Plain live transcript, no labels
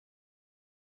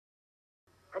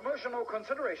Promotional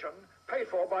consideration paid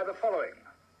for by the following.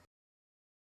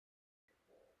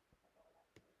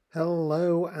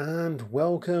 Hello and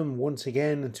welcome once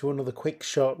again to another quick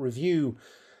shot review.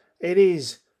 It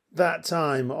is that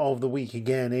time of the week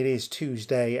again. It is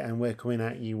Tuesday and we're coming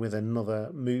at you with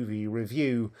another movie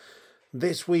review.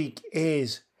 This week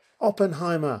is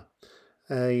Oppenheimer,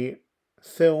 a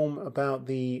film about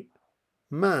the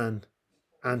man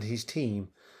and his team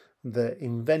that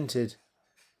invented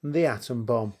the atom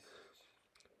bomb.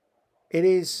 It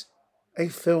is a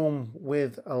film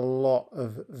with a lot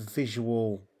of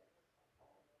visual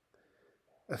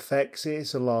effects.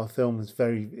 It's a lot of film.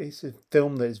 It's a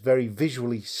film that's very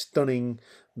visually stunning.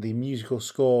 The musical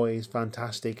score is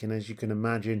fantastic, and as you can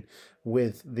imagine,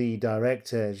 with the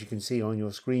director, as you can see on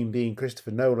your screen, being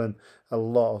Christopher Nolan, a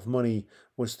lot of money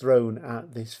was thrown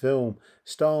at this film.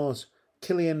 Stars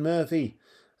Cillian Murphy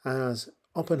as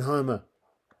Oppenheimer,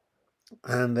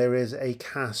 and there is a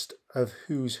cast of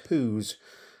who's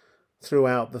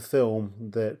throughout the film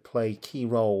that play key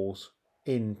roles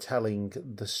in telling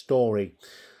the story.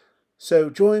 So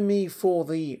join me for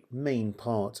the main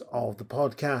part of the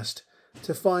podcast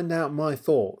to find out my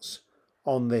thoughts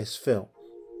on this film.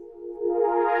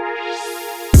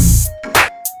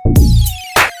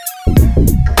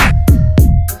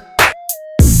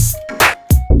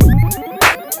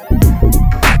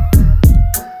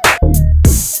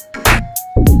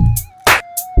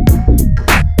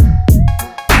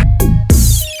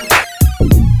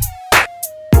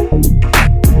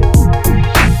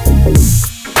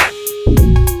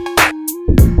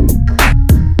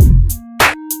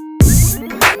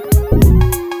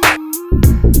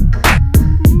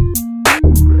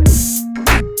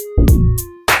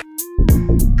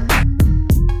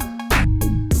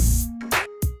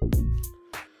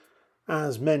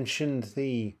 As mentioned,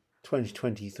 the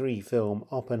 2023 film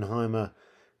Oppenheimer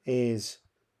is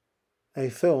a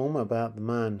film about the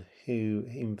man who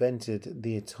invented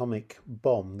the atomic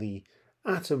bomb, the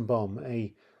atom bomb,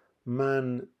 a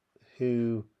man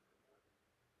who,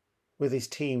 with his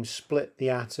team, split the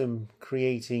atom,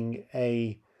 creating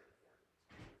an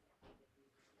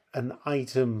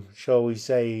item, shall we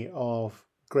say, of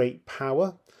great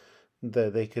power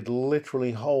that they could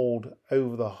literally hold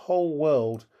over the whole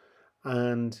world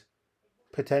and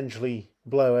potentially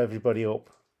blow everybody up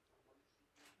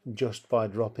just by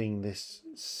dropping this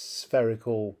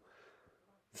spherical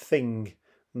thing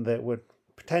that would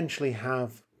potentially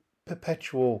have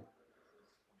perpetual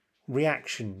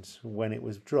reactions when it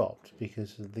was dropped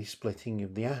because of the splitting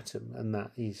of the atom, and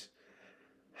that is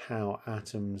how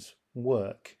atoms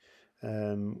work.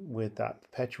 With that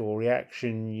perpetual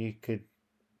reaction, you could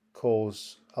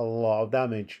cause a lot of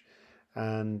damage,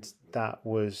 and that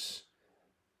was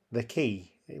the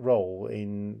key role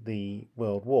in the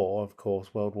World War, of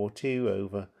course, World War II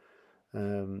over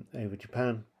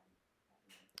Japan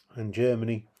and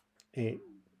Germany. It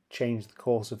changed the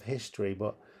course of history.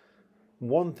 But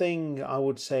one thing I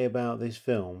would say about this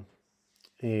film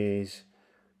is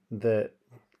that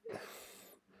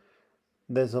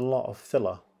there's a lot of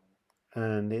filler,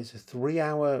 and it's a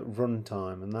 3-hour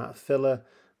runtime, and that filler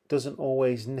doesn't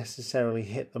always necessarily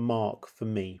hit the mark for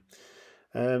me.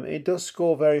 It does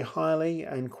score very highly,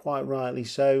 and quite rightly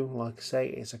so. Like I say,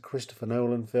 it's a Christopher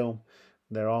Nolan film.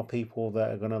 There are people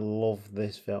that are going to love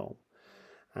this film.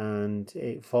 And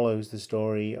it follows the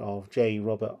story of J.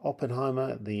 Robert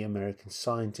Oppenheimer, the American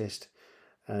scientist,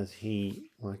 as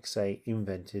he, like I say,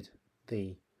 invented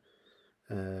the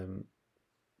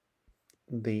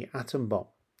atom bomb.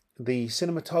 The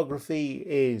cinematography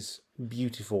is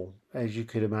beautiful, as you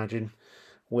could imagine,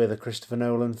 with a Christopher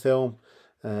Nolan film.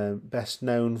 Best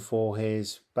known for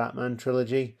his Batman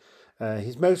trilogy.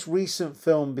 His most recent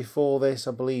film before this,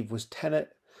 I believe, was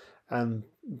Tenet, and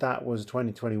that was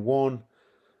 2021,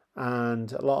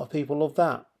 and a lot of people loved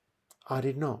that. I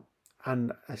did not,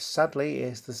 and sadly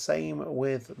it's the same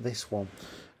with this one.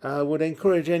 I would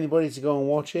encourage anybody to go and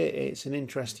watch it. It's an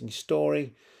interesting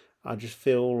story. I just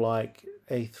feel like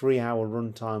a 3-hour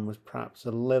runtime was perhaps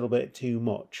a little bit too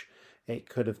much. It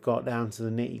could have got down to the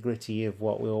nitty-gritty of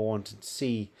what we all wanted to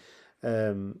see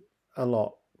a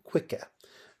lot quicker.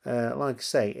 Like I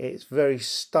say, it's very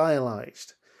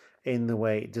stylized in the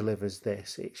way it delivers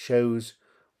this. It shows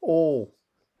all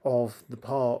of the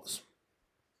parts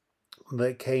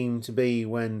that came to be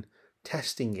when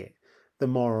testing it, the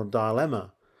moral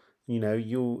dilemma. You know,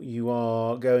 you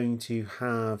are going to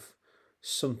have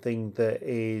something that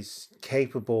is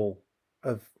capable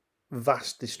of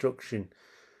vast destruction,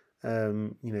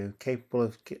 capable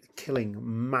of killing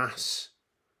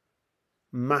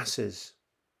masses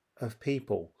of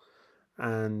people,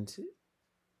 and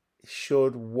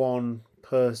should one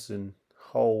person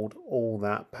hold all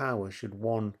that power? Should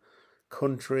one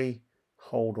country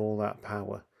hold all that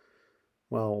power?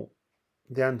 Well,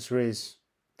 the answer is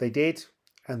they did,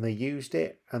 and they used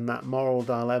it, and that moral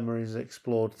dilemma is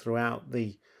explored throughout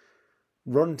the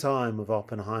runtime of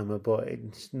Oppenheimer, but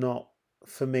it's not,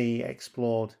 for me,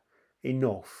 explored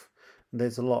enough.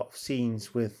 There's a lot of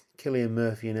scenes with Cillian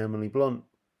Murphy and Emily Blunt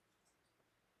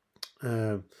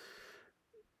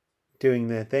doing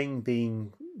their thing,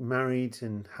 being married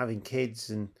and having kids,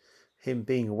 and him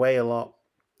being away a lot.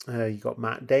 You got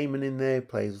Matt Damon in there,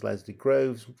 plays Leslie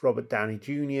Groves, Robert Downey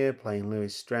Jr. playing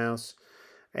Lewis Strauss,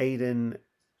 Aidan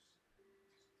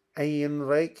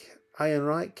Ehrenreich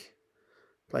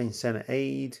playing Senna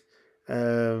Aide.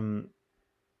 You've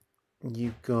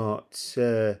got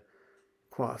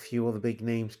quite a few other big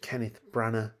names. Kenneth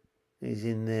Branagh is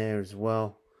in there as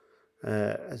well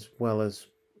as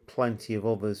plenty of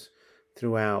others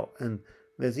throughout. And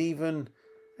there's even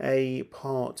a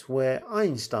part where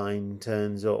Einstein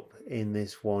turns up in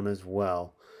this one as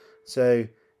well. So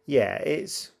yeah,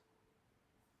 it's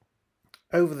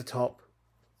over the top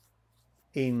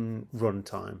in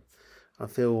runtime. I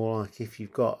feel like if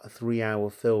you've got a 3-hour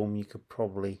film, you could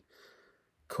probably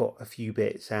cut a few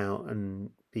bits out and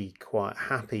be quite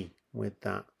happy with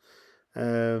that.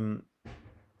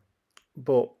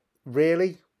 But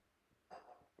really,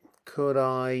 could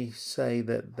I say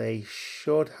that they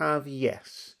should have?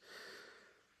 Yes.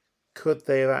 Could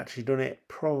they have actually done it?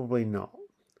 Probably not.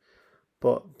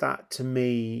 But that to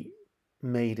me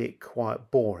made it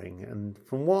quite boring. And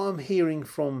from what I'm hearing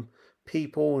from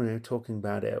people, talking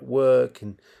about it at work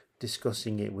and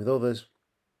discussing it with others,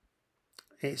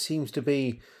 it seems to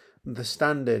be the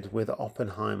standard with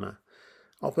Oppenheimer.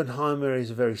 Oppenheimer is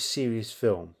a very serious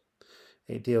film.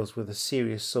 It deals with a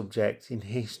serious subject in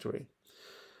history.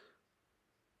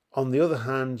 On the other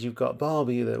hand, you've got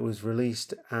Barbie that was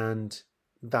released, and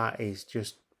that is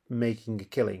just making a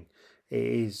killing. It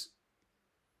is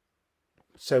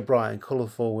so bright and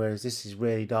colourful, whereas this is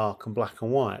really dark and black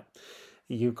and white.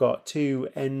 You've got two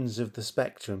ends of the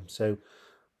spectrum. So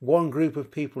one group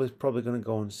of people is probably going to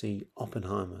go and see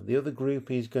Oppenheimer. The other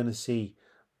group is going to see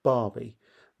Barbie.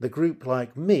 The group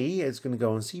like me is going to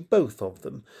go and see both of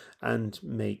them and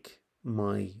make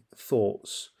my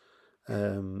thoughts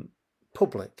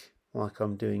public, like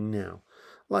I'm doing now.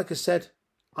 Like I said,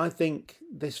 I think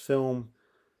this film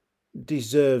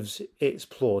deserves its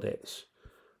plaudits,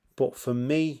 but for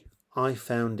me, I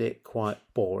found it quite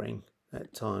boring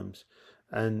at times,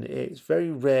 and it's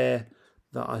very rare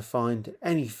that I find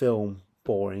any film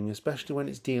boring, especially when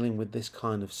it's dealing with this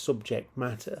kind of subject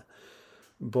matter.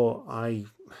 But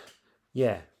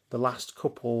the last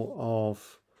couple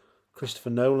of Christopher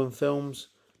Nolan films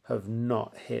have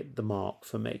not hit the mark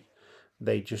for me.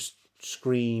 They just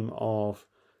scream of,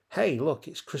 hey, look,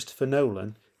 it's Christopher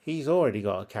Nolan. He's already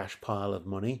got a cash pile of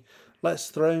money.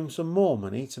 Let's throw him some more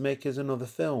money to make us another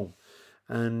film.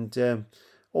 And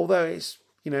although it's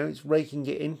raking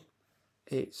it in,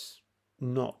 it's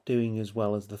not doing as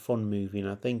well as the fun movie. And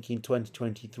I think in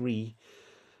 2023,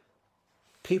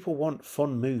 people want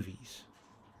fun movies.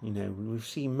 We've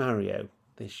seen Mario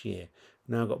this year.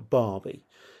 Now got Barbie.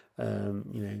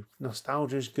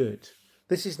 Nostalgia is good.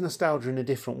 This is nostalgia in a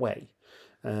different way.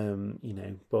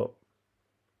 But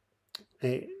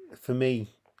for me,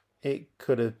 it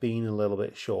could have been a little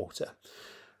bit shorter.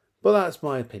 But that's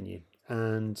my opinion.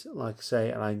 And like I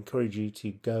say, I encourage you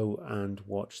to go and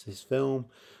watch this film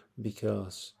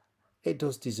because it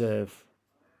does deserve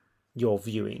your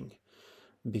viewing,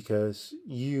 because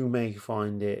you may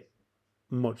find it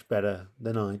much better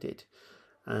than I did.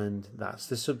 And that's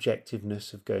the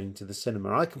subjectiveness of going to the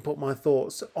cinema. I can put my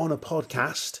thoughts on a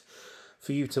podcast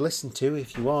for you to listen to.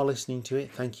 If you are listening to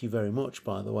it, thank you very much,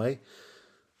 by the way.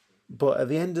 But at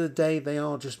the end of the day, they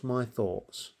are just my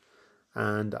thoughts.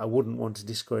 And I wouldn't want to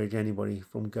discourage anybody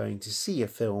from going to see a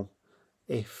film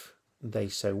if they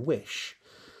so wish.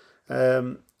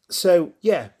 That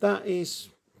is,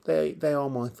 they are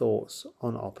my thoughts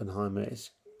on Oppenheimer.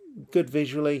 It's good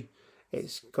visually.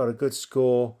 It's got a good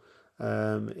score.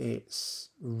 It's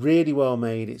really well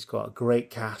made. It's got a great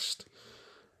cast.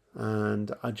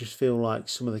 And I just feel like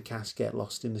some of the cast get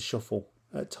lost in the shuffle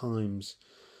at times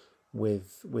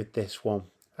with this one.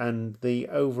 And the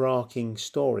overarching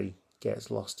story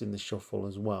gets lost in the shuffle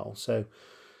as well. So,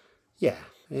 yeah,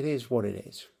 it is what it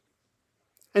is.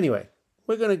 Anyway,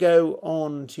 we're going to go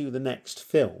on to the next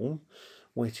film,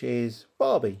 which is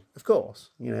Barbie, of course.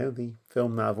 The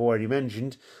film that I've already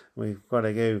mentioned. We've got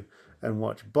to go and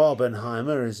watch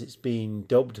Barbenheimer, as it's being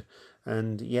dubbed.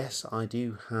 And yes, I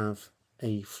do have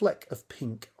a fleck of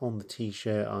pink on the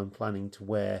t-shirt I'm planning to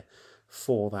wear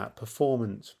for that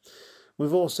performance.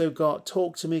 We've also got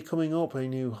Talk to Me coming up, a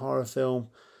new horror film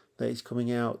that is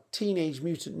coming out, Teenage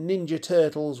Mutant Ninja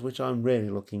Turtles, which I'm really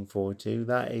looking forward to.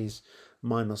 That is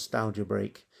my nostalgia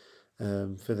break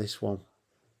for this one.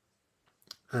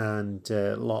 And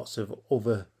lots of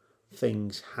other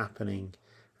things happening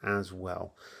as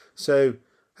well. So,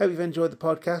 hope you've enjoyed the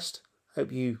podcast.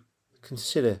 Hope you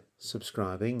consider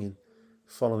subscribing and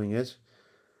following us.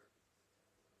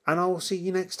 And I will see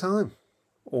you next time.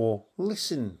 Or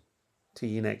listen to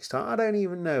you next time. I don't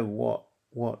even know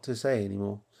what to say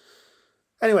anymore.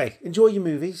 Anyway, enjoy your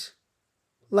movies.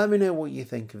 Let me know what you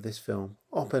think of this film,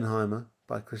 Oppenheimer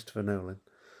by Christopher Nolan,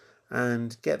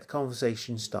 and get the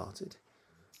conversation started.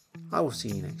 I will see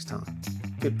you next time.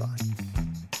 Goodbye.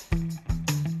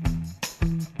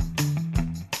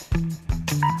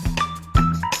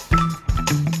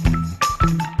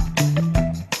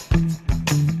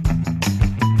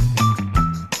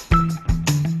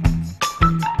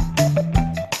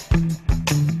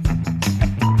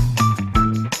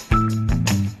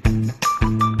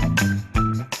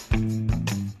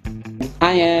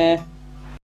 Hiya.